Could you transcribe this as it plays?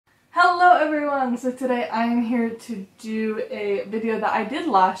everyone! So today I'm here to do a video that I did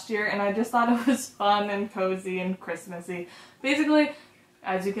last year and I just thought it was fun and cozy and Christmassy. Basically,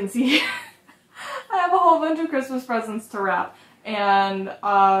 as you can see, I have a whole bunch of Christmas presents to wrap. And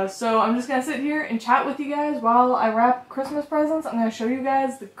so I'm just gonna sit here and chat with you guys while I wrap Christmas presents. I'm gonna show you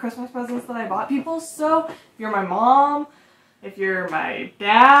guys the Christmas presents that I bought people. So if you're my mom, if you're my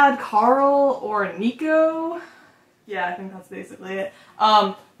dad, Carl, or Nico, yeah, I think that's basically it.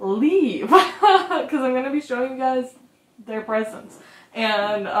 Leave, because I'm going to be showing you guys their presents.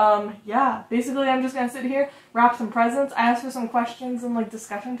 And, yeah, basically I'm just going to sit here, wrap some presents, ask for some questions and, like,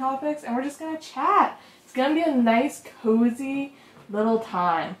 discussion topics, and we're just going to chat. It's going to be a nice, cozy little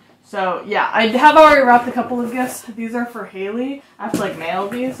time. So, yeah, I have already wrapped a couple of gifts. These are for Haley. I have to, like, mail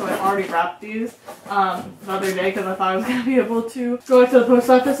these, so I already wrapped these the other day because I thought I was going to be able to go to the post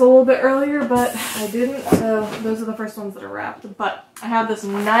office a little bit earlier, but I didn't, so those are the first ones that are wrapped. But I have this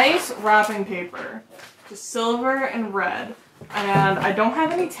nice wrapping paper, just silver and red, and I don't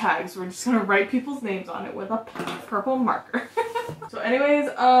have any tags. We're just going to write people's names on it with a purple marker. So anyways,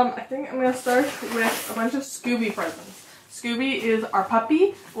 I think I'm going to start with a bunch of Scooby presents. Scooby is our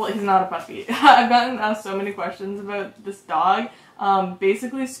puppy. Well, he's not a puppy. I've gotten asked so many questions about this dog.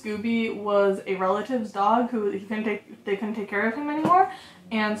 Basically, Scooby was a relative's dog who they couldn't take care of him anymore,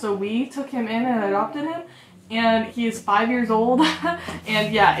 and so we took him in and adopted him. And he is 5 years old,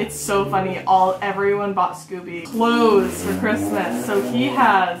 and yeah, it's so funny. Everyone bought Scooby clothes for Christmas, so he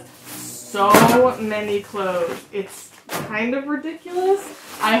has so many clothes. It's kind of ridiculous.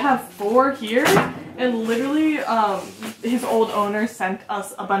 I have 4 here, and literally his old owner sent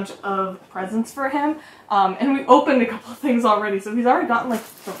us a bunch of presents for him, and we opened a couple of things already, so he's already gotten like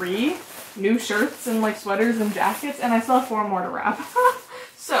 3 new shirts and like sweaters and jackets, and I still have 4 more to wrap.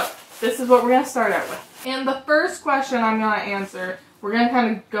 So this is what we're gonna start out with. And the first question I'm gonna answer, we're gonna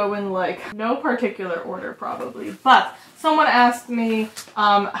kind of go in like no particular order probably, but someone asked me,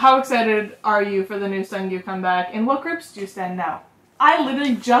 how excited are you for the new Sungyu comeback, and what groups do you stand now? I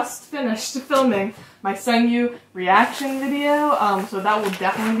literally just finished filming my Sungyu reaction video, so that will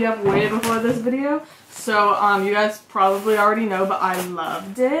definitely be up way before this video. So you guys probably already know, but I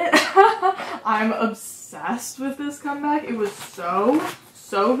loved it. I'm obsessed with this comeback. It was so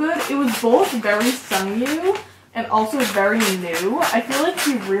good. It was both very Sungyu and also very new. I feel like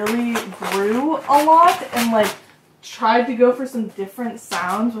he really grew a lot and like tried to go for some different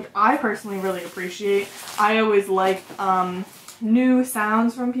sounds, which I personally really appreciate. I always like new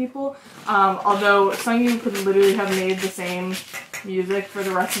sounds from people, although Sungyu could literally have made the same music for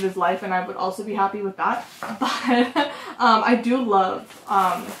the rest of his life and I would also be happy with that, but I do love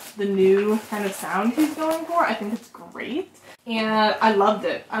the new kind of sound he's going for. I think it's great and I loved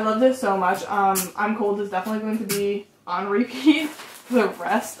it. I loved it so much. I'm Cold is definitely going to be on repeat for the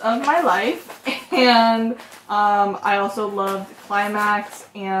rest of my life, and I also loved Climax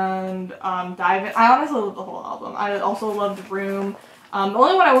and Dive In. I honestly loved the whole album. I also loved Room. The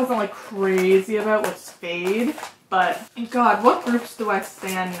only one I wasn't like crazy about was Fade, but god, what groups do I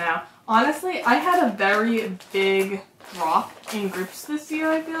stand now? Honestly, I had a very big drop in groups this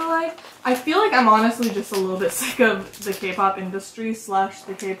year, I feel like I'm honestly just a little bit sick of the K-pop industry /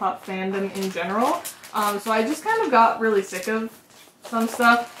 the K-pop fandom in general. So I just kind of got really sick of some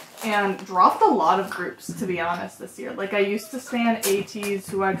stuff and dropped a lot of groups, to be honest, this year. Like, I used to stan ATEEZ,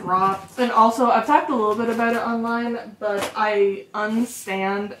 who I dropped, and also I've talked a little bit about it online, but I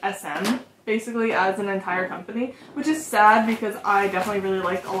unstand SM basically as an entire company, which is sad because I definitely really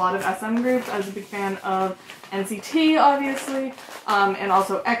liked a lot of SM groups. I was a big fan of NCT, obviously, and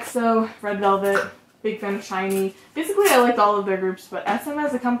also EXO, Red Velvet, big fan of SHINee. Basically, I liked all of their groups, but SM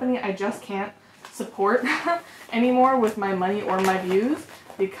as a company, I just can't support anymore with my money or my views,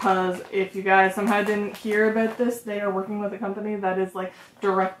 because if you guys somehow didn't hear about this, they are working with a company that is like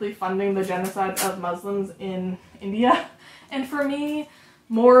directly funding the genocide of Muslims in India, and for me,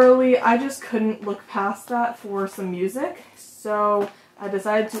 morally, I just couldn't look past that for some music, so I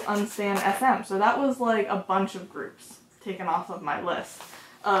decided to unstand SM. So that was like a bunch of groups taken off of my list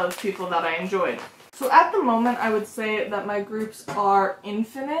of people that I enjoyed. So at the moment, I would say that my groups are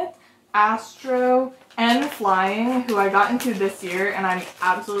Infinite, Astro, and Flying, who I got into this year, and I'm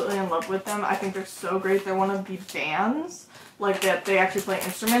absolutely in love with them. I think they're so great. They're one of the bands, like that they actually play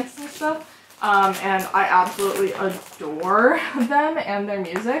instruments and stuff. And I absolutely adore them and their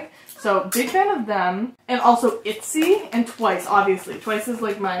music. So big fan of them. And also ITZY and Twice, obviously. Twice is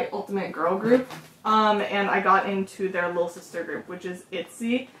like my ultimate girl group. And I got into their little sister group, which is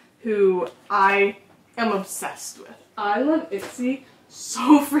ITZY, who I am obsessed with. I love ITZY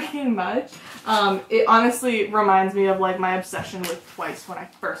so freaking much. It honestly reminds me of like my obsession with Twice when I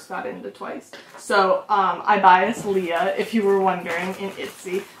first got into Twice. So I bias Leah, if you were wondering, in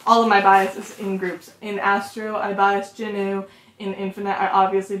ITZY. All of my bias is in groups. In Astro, I bias Jinu. In Infinite, I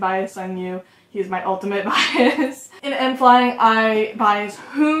obviously bias Sunyu. He's my ultimate bias. In N-Flying, I bias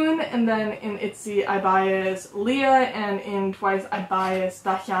Hoon, and then in ITZY, I bias Leah, and in Twice, I bias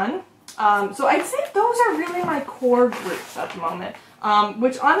Dahyun. So I'd say those are really my core groups at the moment,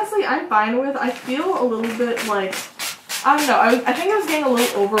 which honestly I'm fine with. I feel a little bit like, I don't know, I think I was getting a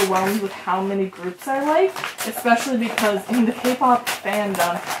little overwhelmed with how many groups I like, especially because in the K-pop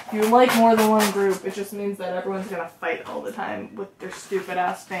fandom, if you like more than one group, it just means that everyone's gonna fight all the time with their stupid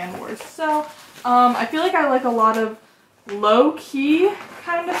ass fan wars. So, I feel like I like a lot of low-key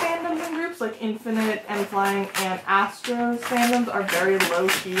kind of fandoms and groups, like Infinite, N-Flying, and Astro's fandoms are very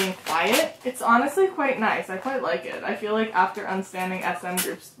low-key and quiet. It's honestly quite nice. I quite like it. I feel like after unstanding SM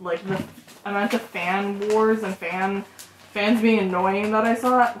groups, like the amount of fan wars and fans being annoying that I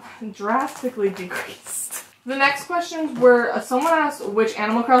saw drastically decreased. The next questions were, someone asked which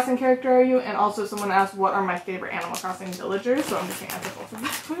Animal Crossing character are you, and also someone asked what are my favorite Animal Crossing villagers, so I'm just gonna answer both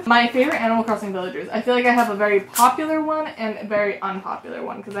of them. My favorite Animal Crossing villagers, I feel like I have a very popular one and a very unpopular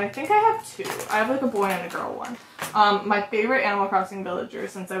one, because I think I have two. I have like a boy and a girl one. My favorite Animal Crossing villager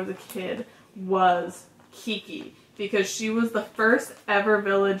since I was a kid was Kiki, because she was the first ever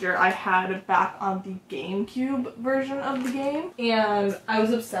villager I had back on the GameCube version of the game, and I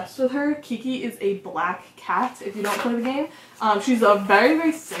was obsessed with her. Kiki is a black cat, if you don't play the game. She's a very,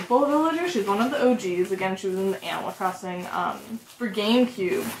 very simple villager. She's one of the OGs. Again, she was in the Animal Crossing for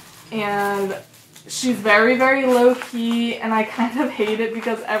GameCube, and she's very, very low-key, and I kind of hate it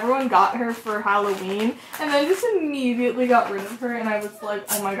because everyone got her for Halloween and then just immediately got rid of her, and I was like,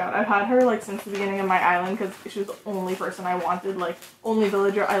 oh my god, I've had her like since the beginning of my island because she was the only person I wanted, like only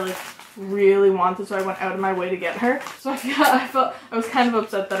villager I like really wanted, so I went out of my way to get her. So I was kind of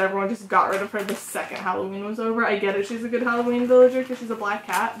upset that everyone just got rid of her the second Halloween was over. I get it, she's a good Halloween villager because she's a black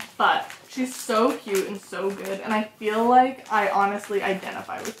cat, but she's so cute and so good, and I feel like I honestly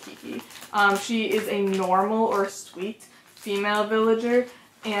identify with Kiki. She is a normal or sweet female villager,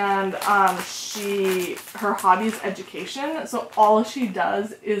 and her hobby is education, so all she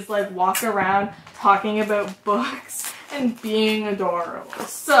does is like walk around talking about books and being adorable.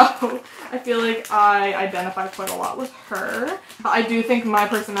 So I feel like I identify quite a lot with her. I do think my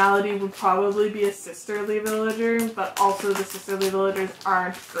personality would probably be a sisterly villager, but also the sisterly villagers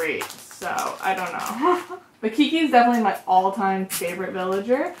aren't great, so I don't know. But Kiki is definitely my all-time favorite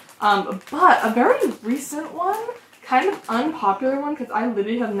villager. But a very recent one, kind of unpopular one, because I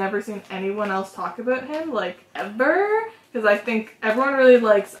literally have never seen anyone else talk about him, like, ever. Because I think everyone really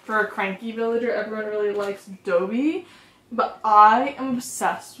likes, for a cranky villager, everyone really likes Dobby. But I am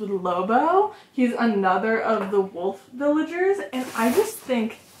obsessed with Lobo. He's another of the wolf villagers, and I just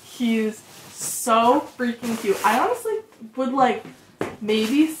think he's so freaking cute. I honestly would, like,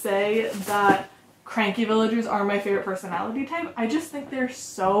 maybe say that cranky villagers are my favorite personality type. I just think they're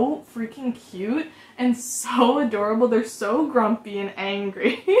so freaking cute and so adorable. They're so grumpy and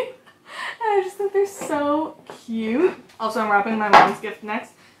angry. And I just think they're so cute. Also, I'm wrapping my mom's gift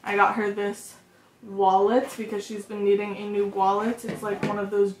next. I got her this wallet because she's been needing a new wallet. It's like one of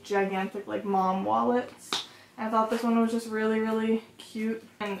those gigantic like mom wallets. I thought this one was just really, really cute,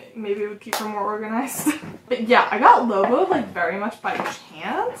 and maybe it would keep her more organized. But yeah, I got Lobo like very much by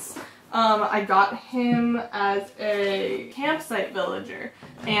chance. I got him as a campsite villager,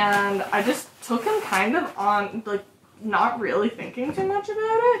 and I just took him kind of on, like, not really thinking too much about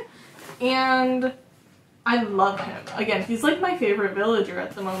it, and I love him. Again, he's like my favorite villager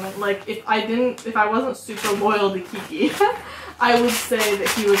at the moment. Like, if I wasn't super loyal to Kiki, I would say that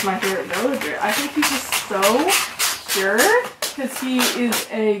he was my favorite villager. I think he's just so pure, because he is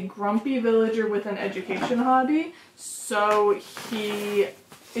a grumpy villager with an education hobby, so he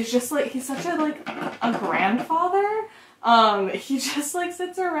is just like, he's such a grandfather. He just like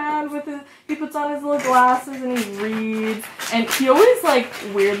sits around with he puts on his little glasses and he reads, and he always like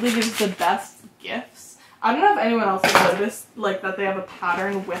weirdly gives the best gifts. I don't know if anyone else has noticed like that they have a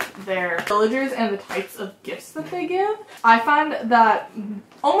pattern with their villagers and the types of gifts that they give. I find that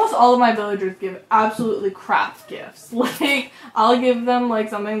almost all of my villagers give absolutely crap gifts. Like, I'll give them like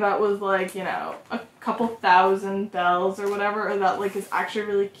something that was like, you know, a couple thousand bells or whatever, or that like is actually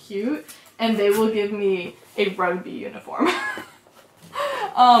really cute, and they will give me a rugby uniform.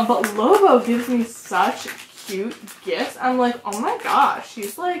 But Lobo gives me such cute gifts. I'm like, oh my gosh,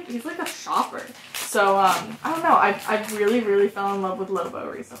 he's like a shopper. So I don't know, I've really, really fell in love with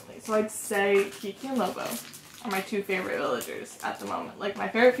Lobo recently. So I'd say Kiki and Lobo. are my two favorite villagers at the moment. Like my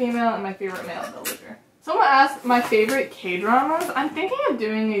favorite female and my favorite male villager. Someone asked my favorite K-dramas. I'm thinking of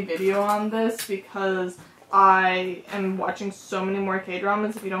doing a video on this because I am watching so many more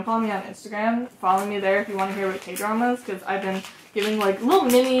K-dramas. If you don't follow me on Instagram, follow me there if you want to hear about K-dramas, because I've been giving like little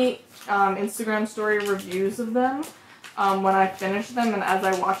mini Instagram story reviews of them when I finish them and as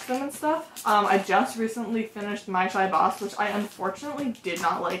I watch them and stuff. I just recently finished My Shy Boss, which I unfortunately did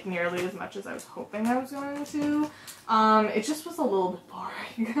not like nearly as much as I was hoping I was going to. It just was a little bit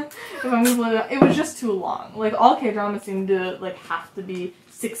boring. If I'm completely honest, it was just too long. Like all K-dramas seem to like have to be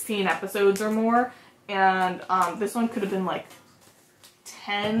 16 episodes or more, and this one could have been like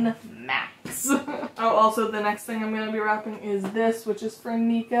 10 max. Oh, also the next thing I'm going to be wrapping is this, which is for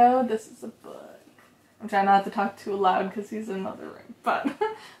Nico. This is a book. I'm trying not to talk too loud because he's in another room, but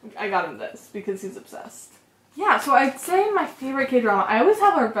I got him this because he's obsessed. Yeah, so I'd say my favorite K-drama. I always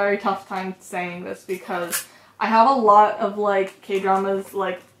have a very tough time saying this because I have a lot of like K-dramas,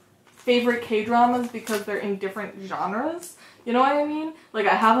 like favorite K-dramas because they're in different genres. You know what I mean? Like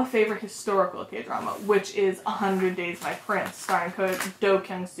I have a favorite historical K-drama, which is 100 Days My Prince, starring Do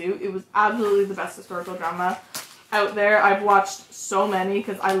Kyung-soo. It was absolutely the best historical drama out there. I've watched so many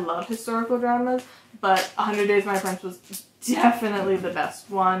because I love historical dramas, but 100 Days My Prince was definitely the best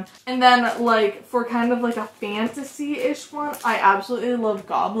one. And then like for kind of like a fantasy-ish one, I absolutely love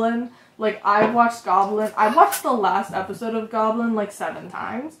Goblin. Like I've watched Goblin. I watched the last episode of Goblin like 7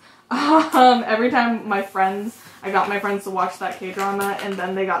 times. Every time I got my friends to watch that K-drama and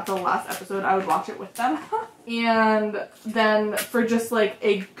then they got to the last episode, I would watch it with them. And then for just like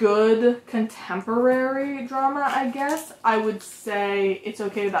a good contemporary drama, I guess, I would say It's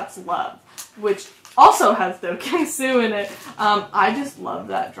Okay That's Love, which also has Do Kyung-soo in it. I just love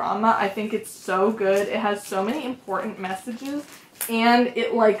that drama. I think it's so good. It has so many important messages and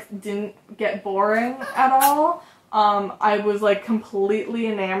it like didn't get boring at all. I was like completely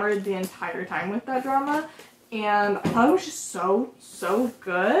enamored the entire time with that drama, and I thought it was just so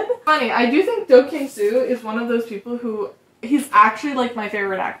good. Funny, I do think Do Kyung-soo is one of those people who, he's actually like my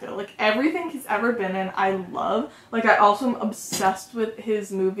favorite actor. Like everything he's ever been in, I love. Like I also am obsessed with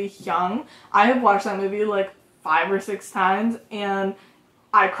his movie Hyung. I have watched that movie like 5 or 6 times, and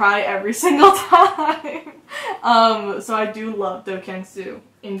I cry every single time. So I do love Do Kyung-soo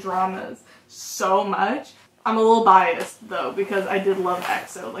in dramas so much. I'm a little biased though because I did love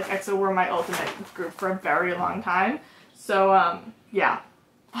EXO. Like EXO were my ultimate group for a very long time. So yeah,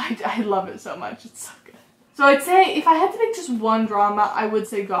 I love it so much. It's so good. So I'd say if I had to pick just one drama, I would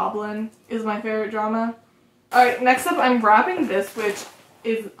say Goblin is my favorite drama. Alright, next up I'm wrapping this, which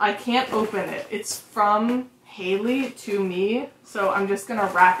is, I can't open it. It's from Haley to me, so I'm just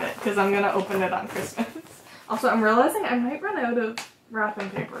gonna wrap it because I'm gonna open it on Christmas. Also, I'm realizing I might run out of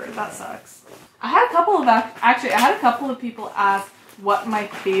wrapping paper. That sucks. I had a couple of people ask what my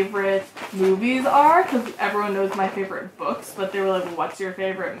favorite movies are, because everyone knows my favorite books, but they were like, what's your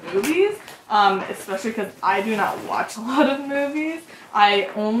favorite movies? Especially because I do not watch a lot of movies.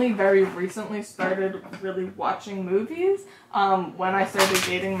 I only very recently started really watching movies when I started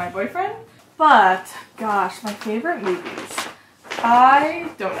dating my boyfriend. But gosh, my favorite movies.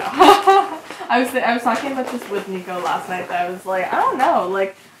 I don't know. I was talking about this with Nico last night. That I was like, I don't know.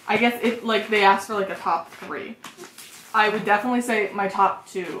 Like, I guess it, like, they asked for like a top 3. I would definitely say my top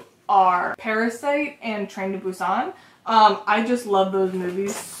 2 are Parasite and Train to Busan. I just love those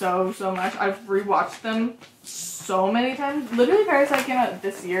movies so much. I've rewatched them so many times. Literally, Parasite came out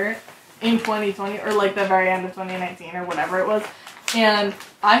this year in 2020, or like the very end of 2019 or whatever it was. And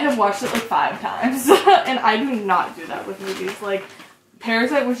I have watched it like 5 times. And I do not do that with movies. Like,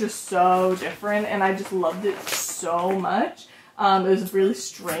 Parasite was just so different and I just loved it so much. It was really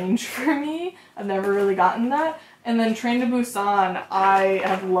strange for me. I've never really gotten that. And then Train to Busan, I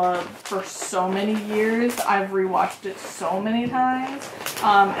have loved for so many years. I've rewatched it so many times.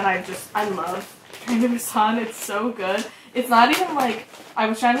 And I love Train to Busan. It's so good. It's not even like, I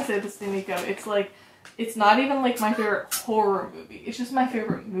was trying to say this to Nico, it's not even like my favorite horror movie. It's just my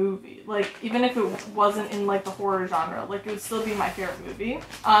favorite movie. Like, even if it wasn't in like the horror genre, like it would still be my favorite movie.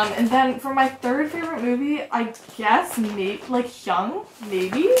 And then for my 3rd favorite movie, I guess maybe like Hyung,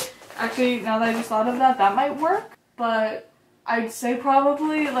 maybe. Actually, now that I just thought of that, that might work. But I'd say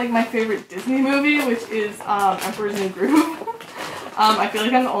probably like my favorite Disney movie, which is Emperor's New Groove. I feel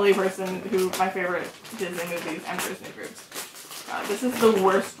like I'm the only person who my favorite Disney movie is Emperor's New Groove. This is the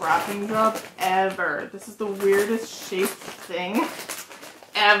worst wrapping job ever. This is the weirdest shaped thing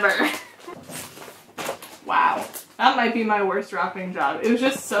ever. Wow. That might be my worst wrapping job. It was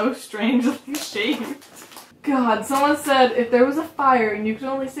just so strangely shaped. God, someone said if there was a fire and you could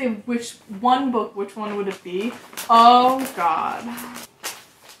only say which one book, which one would it be? Oh God.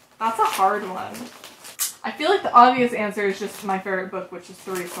 That's a hard one. I feel like the obvious answer is just my favorite book, which is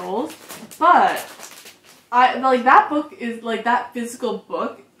Three Souls. But like that book is like that physical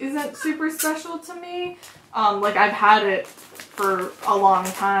book isn't super special to me. Like I've had it for a long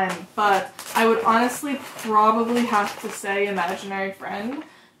time, but I would honestly probably have to say Imaginary Friend,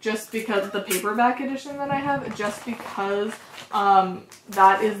 just because the paperback edition that I have, just because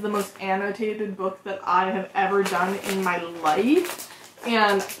that is the most annotated book that I have ever done in my life.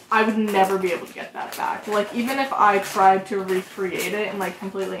 And I would never be able to get that back. Like, even if I tried to recreate it and, like,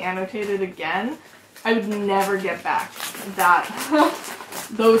 completely annotate it again, I would never get back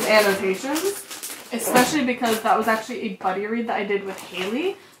those annotations. Especially because that was actually a buddy read that I did with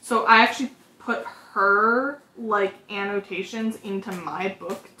Haley. So I actually put her, like, annotations into my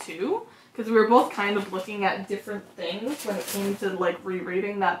book, too. Because we were both kind of looking at different things when it came to, like,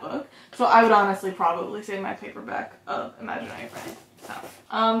 rereading that book. So I would honestly probably say my paperback of Imaginary Friend. So,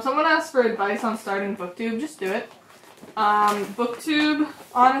 someone asked for advice on starting BookTube. Just do it. BookTube,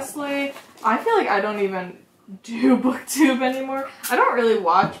 honestly, I feel like I don't even do BookTube anymore. I don't really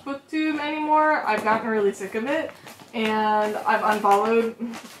watch BookTube anymore. I've gotten really sick of it. And I've unfollowed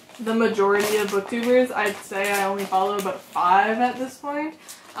the majority of BookTubers. I'd say I only follow about 5 at this point.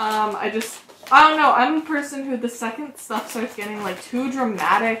 I don't know. I'm a person who the second stuff starts getting, like, too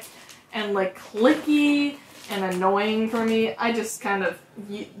dramatic and, like, clicky and annoying for me, I just kind of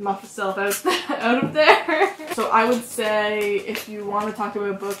yeet myself out of there. So I would say if you want to talk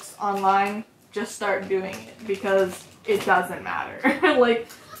about books online, just start doing it, because it doesn't matter. Like,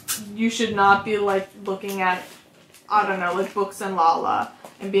 you should not be, like, looking at, I don't know, like, Books and Lala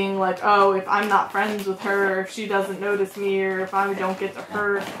and being like, oh, if I'm not friends with her, or if she doesn't notice me, or if I don't get to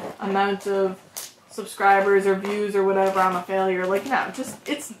her amount of subscribers or views or whatever, I'm a failure. Like, no, just,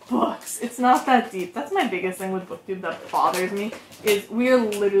 it's books. It's not that deep. That's my biggest thing with BookTube that bothers me, is we are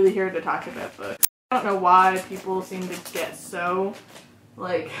literally here to talk about books. I don't know why people seem to get so,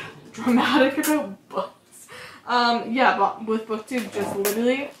 like, dramatic about books. Yeah, but with BookTube, just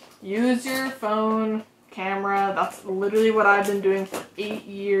literally use your phone camera. That's literally what I've been doing for 8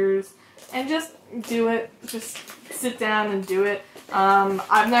 years. And just do it. Just sit down and do it.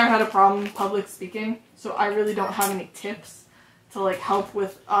 I've never had a problem public speaking, so I really don't have any tips to, like, help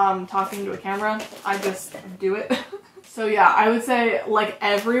with talking to a camera. I just do it. So yeah, I would say, like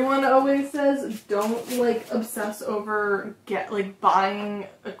everyone always says, don't, like, obsess over buying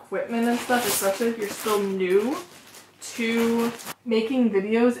equipment and stuff, especially if you're still new to making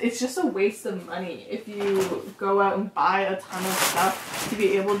videos. It's just a waste of money if you go out and buy a ton of stuff to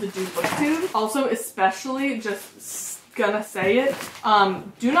be able to do BookTube. Also, especially, just gonna say it,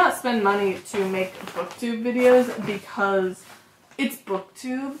 do not spend money to make BookTube videos, because it's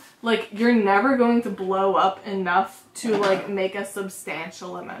BookTube. Like, you're never going to blow up enough to, like, make a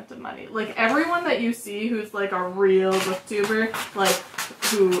substantial amount of money. Like, everyone that you see who's, like, a real BookTuber, like,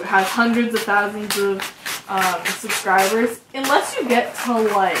 who has hundreds of thousands of subscribers, unless you get to,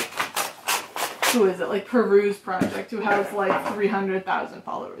 like, who is it, like Peruse Project, who has like 300,000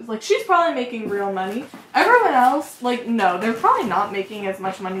 followers. Like, she's probably making real money. Everyone else, like, no, they're probably not making as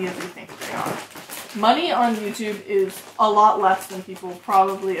much money as you think they are. Money on YouTube is a lot less than people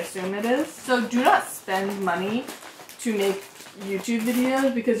probably assume it is. So do not spend money to make YouTube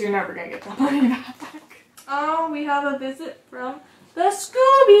videos, because you're never gonna get that money back. Oh, we have a visit from the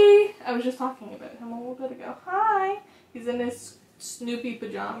Scooby! I was just talking about him a little bit ago. Hi! He's in his Snoopy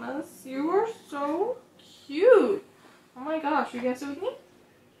pajamas. You are so cute. Oh my gosh, you guys with me?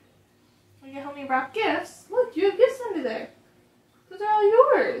 Are you gonna help me wrap gifts? Look, you have gifts under there. Those are all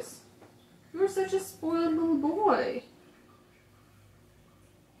yours. You're such a spoiled little boy.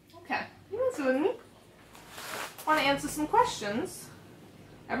 Okay, you guys with me? Want to answer some questions?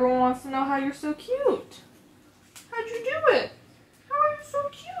 Everyone wants to know how you're so cute. How'd you do it? How are you so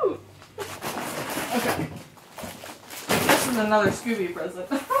cute? Okay. This is another Scooby present.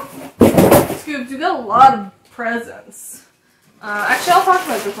 Scoobs, you got a lot of presents. Actually, I'll talk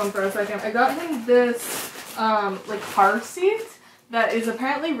about this one for a second. I got him this, like, car seat that is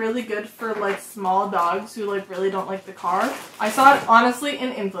apparently really good for, like, small dogs who, like, really don't like the car. I saw it, honestly,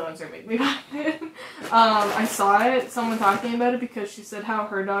 an influencer made me buy it. I saw it, someone talking about it, because she said how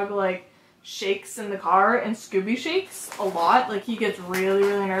her dog, like, shakes in the car, and Scooby shakes a lot. Like, he gets really,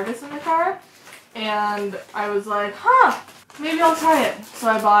 really nervous in the car. And I was like, huh, maybe I'll try it. So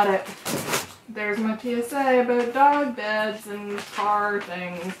I bought it. There's my PSA about dog beds and car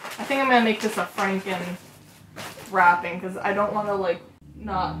things. I think I'm going to make this a Franken wrapping, because I don't want to, like,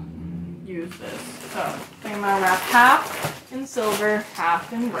 not use this. So I'm gonna wrap half in silver,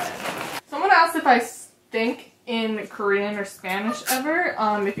 half in red. Someone asked if I think in Korean or Spanish ever.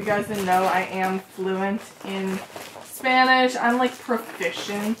 If you guys didn't know, I am fluent in Spanish. I'm like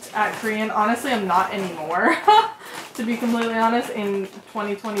proficient at Korean. Honestly, I'm not anymore. To be completely honest, in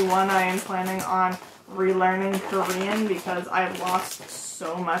 2021, I am planning on relearning Korean because I've lost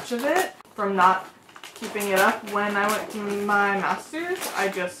so much of it from not keeping it up. When I went to my master's, I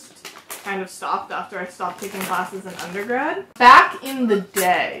just kind of stopped after I stopped taking classes in undergrad. Back in the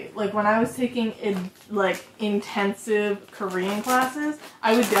day, like when I was taking like intensive Korean classes,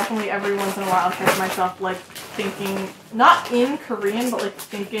 I would definitely every once in a while catch myself like thinking, not in Korean, but like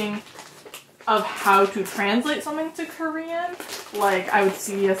thinking of how to translate something to Korean. Like I would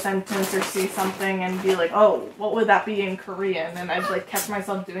see a sentence or see something and be like, oh, what would that be in Korean? And I'd like catch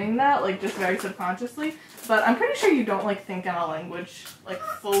myself doing that, like just very subconsciously. But I'm pretty sure you don't like think in a language like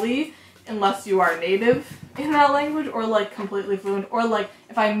fully unless you are native in that language or like completely fluent, or like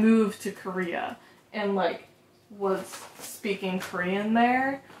if I moved to Korea and like was speaking Korean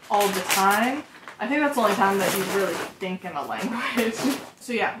there all the time, I think that's the only time that you really think in a language.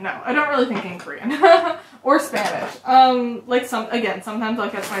 So yeah, no, I don't really think in Korean or Spanish. Like sometimes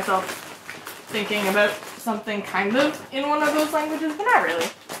I'll catch myself thinking about something kind of in one of those languages, but not really.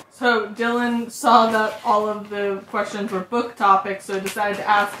 So Dylan saw that all of the questions were book topics, so decided to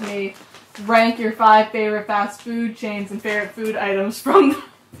ask me, rank your 5 favorite fast food chains and favorite food items from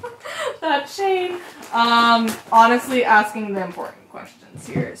that chain. Honestly, asking the important questions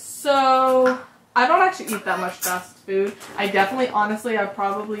here. So I don't actually eat that much fast food. I've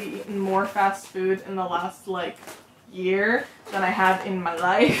probably eaten more fast food in the last like year than I have in my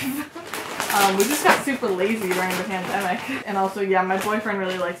life. We just got super lazy during the pandemic. And also, yeah, my boyfriend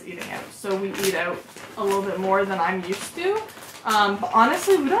really likes eating out, so we eat out a little bit more than I'm used to. But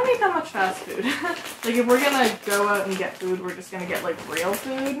honestly, we don't eat that much fast food. Like if we're gonna go out and get food, we're just gonna get like real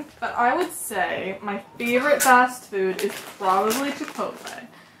food. But I would say my favorite fast food is probably Chipotle.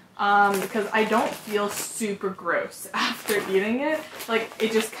 Because I don't feel super gross after eating it. Like,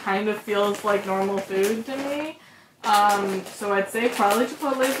 it just kind of feels like normal food to me. So I'd say probably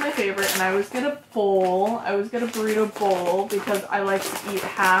Chipotle is my favorite, and I always get a bowl. I always get a burrito bowl because I like to eat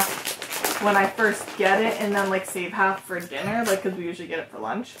half when I first get it and then like save half for dinner, like because we usually get it for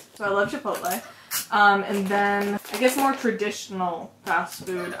lunch. So I love Chipotle. And then I guess more traditional fast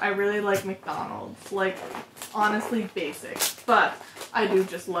food, I really like McDonald's. Like, honestly basic, but I do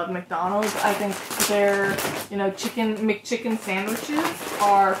just love McDonald's. I think their, you know, McChicken sandwiches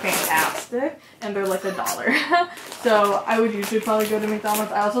are fantastic, and they're like $1. So I would usually probably go to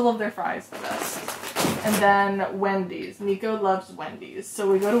McDonald's. I also love their fries the best. And then Wendy's. Nico loves Wendy's,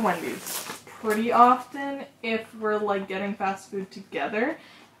 so we go to Wendy's pretty often if we're like getting fast food together.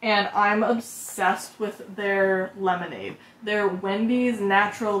 And I'm obsessed with their lemonade. Their Wendy's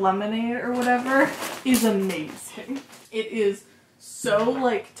natural lemonade or whatever is amazing. It is so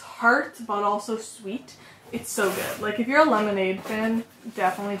like tart but also sweet. It's so good. Like if you're a lemonade fan,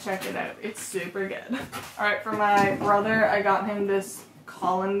 definitely check it out. It's super good. Alright, for my brother, I got him this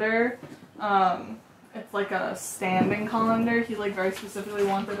colander. It's like a standing colander. He like very specifically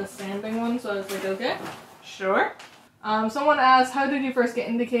wanted a standing one, so I was like, okay, sure. Someone asked, how did you first get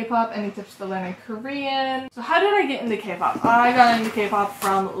into K-pop? Any tips for learning Korean? So how did I get into K-pop? I got into K-pop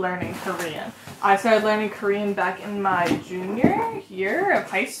from learning Korean. I started learning Korean back in my junior year of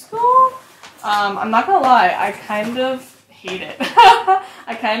high school. I'm not gonna lie, I kind of hate it.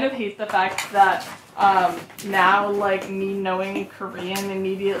 I kind of hate the fact that now like me knowing Korean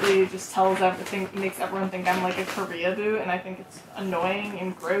immediately just tells everything, makes everyone think I'm like a Koreaboo, and I think it's annoying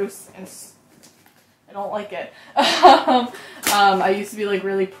and gross and I don't like it. I used to be like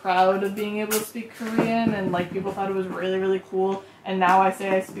really proud of being able to speak Korean, and like people thought it was really, really cool. And now I say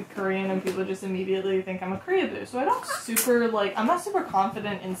I speak Korean and people just immediately think I'm a Koreaboo. So I don't super like, I'm not super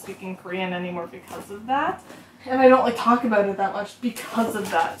confident in speaking Korean anymore because of that. And I don't like talk about it that much because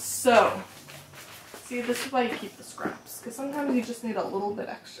of that. So, see, this is why you keep the scraps, because sometimes you just need a little bit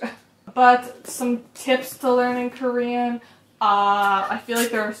extra. But some tips to learning Korean. I feel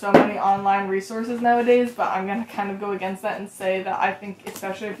like there are so many online resources nowadays, but I'm going to kind of go against that and say that I think,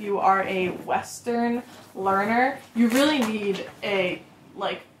 especially if you are a Western learner, you really need a,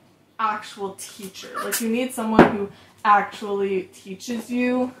 like, actual teacher. Like, you need someone who actually teaches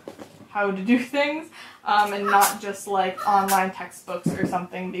you how to do things, and not just, like, online textbooks or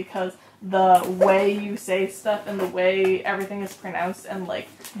something, because the way you say stuff and the way everything is pronounced and like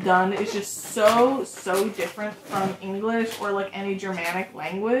done is just so different from English or like any Germanic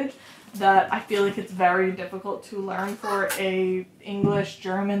language. that I feel like it's very difficult to learn for a English,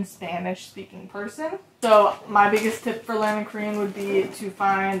 German, Spanish speaking person. So my biggest tip for learning Korean would be to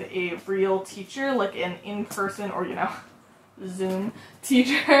find a real teacher, like an in-person or, you know, Zoom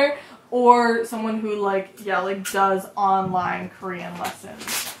teacher, or someone who like does online Korean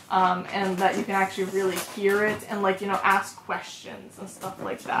lessons, and that you can actually really hear it and like, you know, ask questions and stuff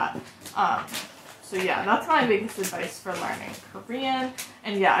like that. So yeah, that's my biggest advice for learning Korean.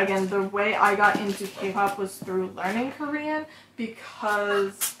 And yeah, again, the way I got into K-pop was through learning Korean,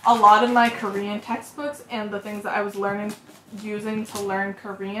 because a lot of my Korean textbooks and the things that I was using to learn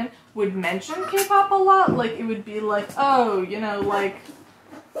Korean would mention K-pop a lot. Like it would be like, oh, you know, like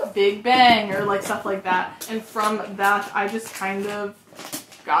Big Bang or like stuff like that. And from that, I just kind of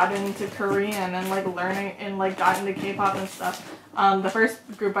got into Korean and like learning and like got into K-pop and stuff. The first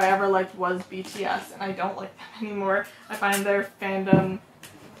group I ever liked was BTS, and I don't like them anymore. I find their fandom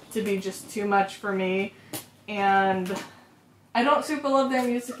to be just too much for me, and I don't super love their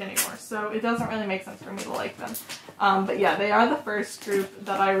music anymore, so it doesn't really make sense for me to like them. But yeah, they are the first group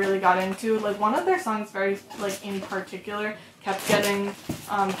that I really got into. Like one of their songs, very like in particular, kept getting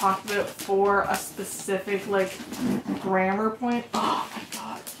talked about for a specific like grammar point. Oh my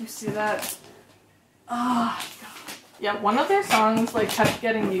god, you see that? Oh my god. Yeah, one of their songs like kept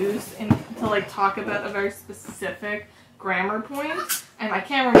getting used to like talk about a very specific grammar point, and I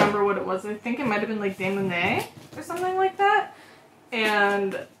can't remember what it was. I think it might have been like Demone or something like that.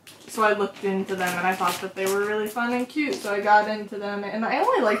 And so I looked into them and I thought that they were really fun and cute, so I got into them. And I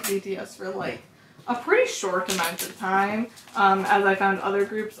only liked BTS for like a pretty short amount of time. As I found other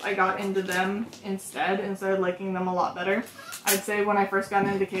groups, I got into them instead and started liking them a lot better. I'd say when I first got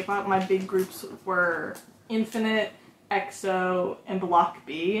into K-pop, my big groups were Infinite, EXO, and Block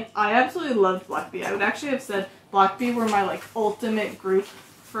B. I absolutely loved Block B. I would actually have said Block B were my like ultimate group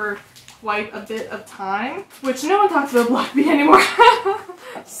for quite a bit of time, which no one talks about Block B anymore.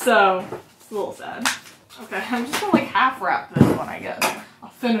 So it's a little sad. Okay, I'm just gonna like half wrap this one, I guess. I'll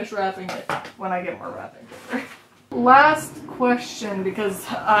finish wrapping it when I get more wrapping paper. Last question, because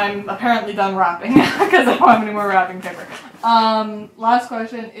I'm apparently done wrapping because I don't have any more wrapping paper. Last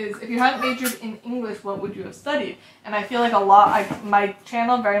question is, if you hadn't majored in English, what would you have studied? And I feel like my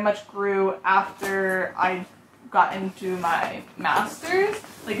channel very much grew after I got into my master's.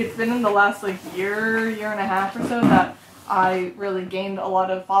 Like it's been in the last like year and a half or so that I really gained a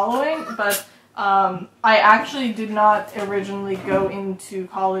lot of following, but I actually did not originally go into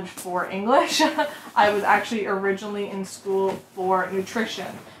college for English. I was actually originally in school for nutrition.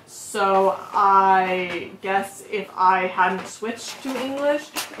 So I guess if I hadn't switched to English,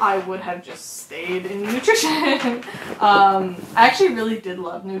 I would have just stayed in nutrition. I actually really did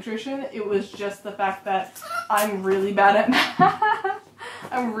love nutrition. It was just the fact that I'm really bad at math.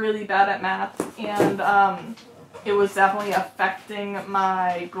 I'm really bad at math, and it was definitely affecting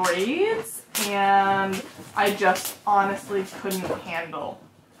my grades, and I just honestly couldn't handle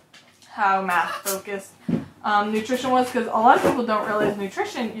how math focused nutrition was, because a lot of people don't realize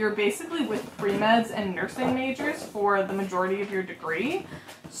nutrition, you're basically with pre-meds and nursing majors for the majority of your degree.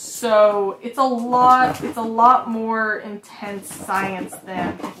 So it's a lot more intense science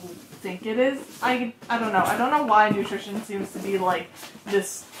than people think it is. I don't know. I don't know why nutrition seems to be like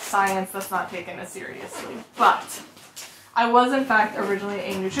this science that's not taken as seriously. But I was in fact originally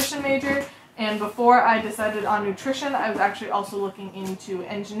a nutrition major, and before I decided on nutrition, I was actually also looking into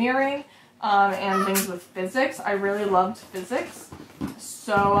engineering and things with physics. I really loved physics.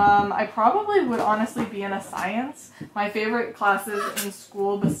 So I probably would honestly be in a science. My favorite classes in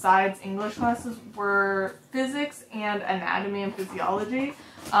school besides English classes were physics and anatomy and physiology.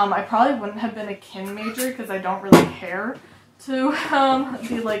 I probably wouldn't have been a kin major because I don't really care to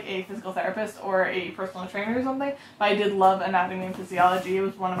be like a physical therapist or a personal trainer or something, but I did love anatomy and physiology. It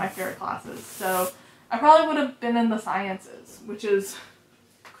was one of my favorite classes. So I probably would have been in the sciences, which is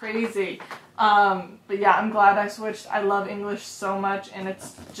crazy. But yeah, I'm glad I switched. I love English so much, and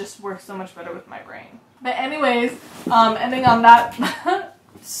it's just works so much better with my brain. But anyways, ending on that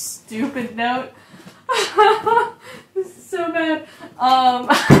stupid note. This is so bad.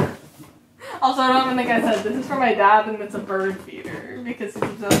 Also, I don't even think I said, this is for my dad, and it's a bird feeder, because he's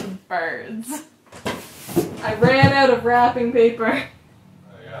obsessed with birds. I ran out of wrapping paper.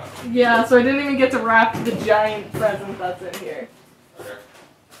 Yeah, so I didn't even get to wrap the giant present that's in here. Okay.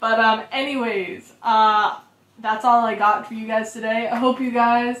 But anyways, that's all I got for you guys today. I hope you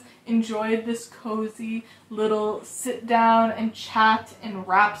guys enjoyed this cozy little sit down and chat and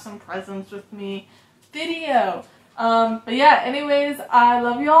wrap some presents with me video. But yeah, anyways, I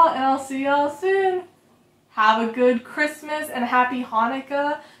love y'all, and I'll see y'all soon. Have a good Christmas and happy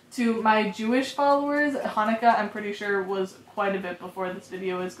Hanukkah To my Jewish followers, Hanukkah, I'm pretty sure, was quite a bit before this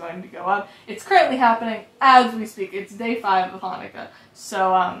video is going to go up. It's currently happening as we speak. It's day 5 of Hanukkah.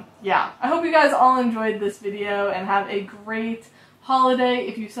 So, yeah. I hope you guys all enjoyed this video and have a great holiday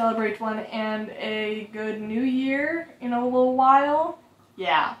if you celebrate one, and a good new year in a little while.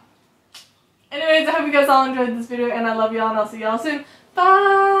 Yeah. Anyways, I hope you guys all enjoyed this video, and I love y'all, and I'll see y'all soon.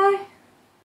 Bye!